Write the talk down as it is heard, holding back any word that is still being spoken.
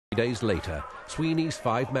Days later, Sweeney's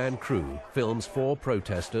five-man crew films four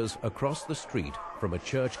protesters across the street from a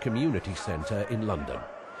church community centre in London,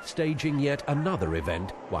 staging yet another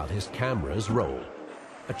event while his cameras roll.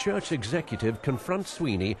 A church executive confronts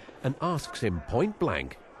Sweeney and asks him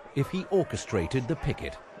point-blank if he orchestrated the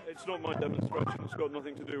picket. It's not my demonstration. It's got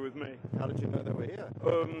nothing to do with me. How did you know they were here?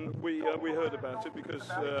 We heard about it because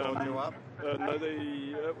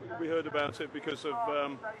we heard about it because of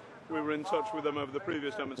we were in touch with them over the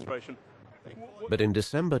previous demonstration. But in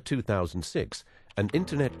December 2006, an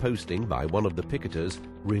internet posting by one of the picketers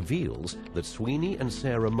reveals that Sweeney and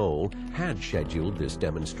Sarah Mole had scheduled this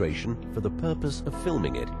demonstration for the purpose of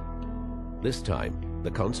filming it. This time,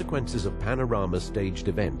 the consequences of Panorama's staged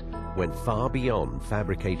event went far beyond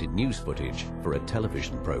fabricated news footage for a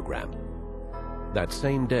television program. That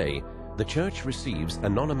same day, the church receives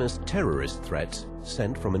anonymous terrorist threats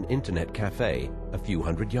sent from an internet cafe a few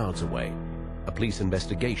hundred yards away. A police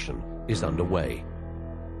investigation is underway.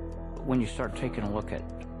 When you start taking a look at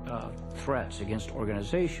threats against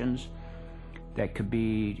organizations that could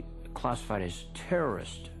be classified as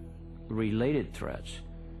terrorist-related threats,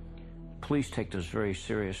 police take those very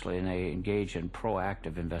seriously and they engage in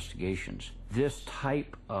proactive investigations. This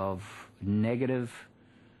type of negative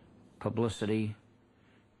publicity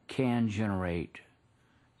can generate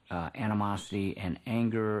animosity and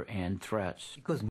anger and threats.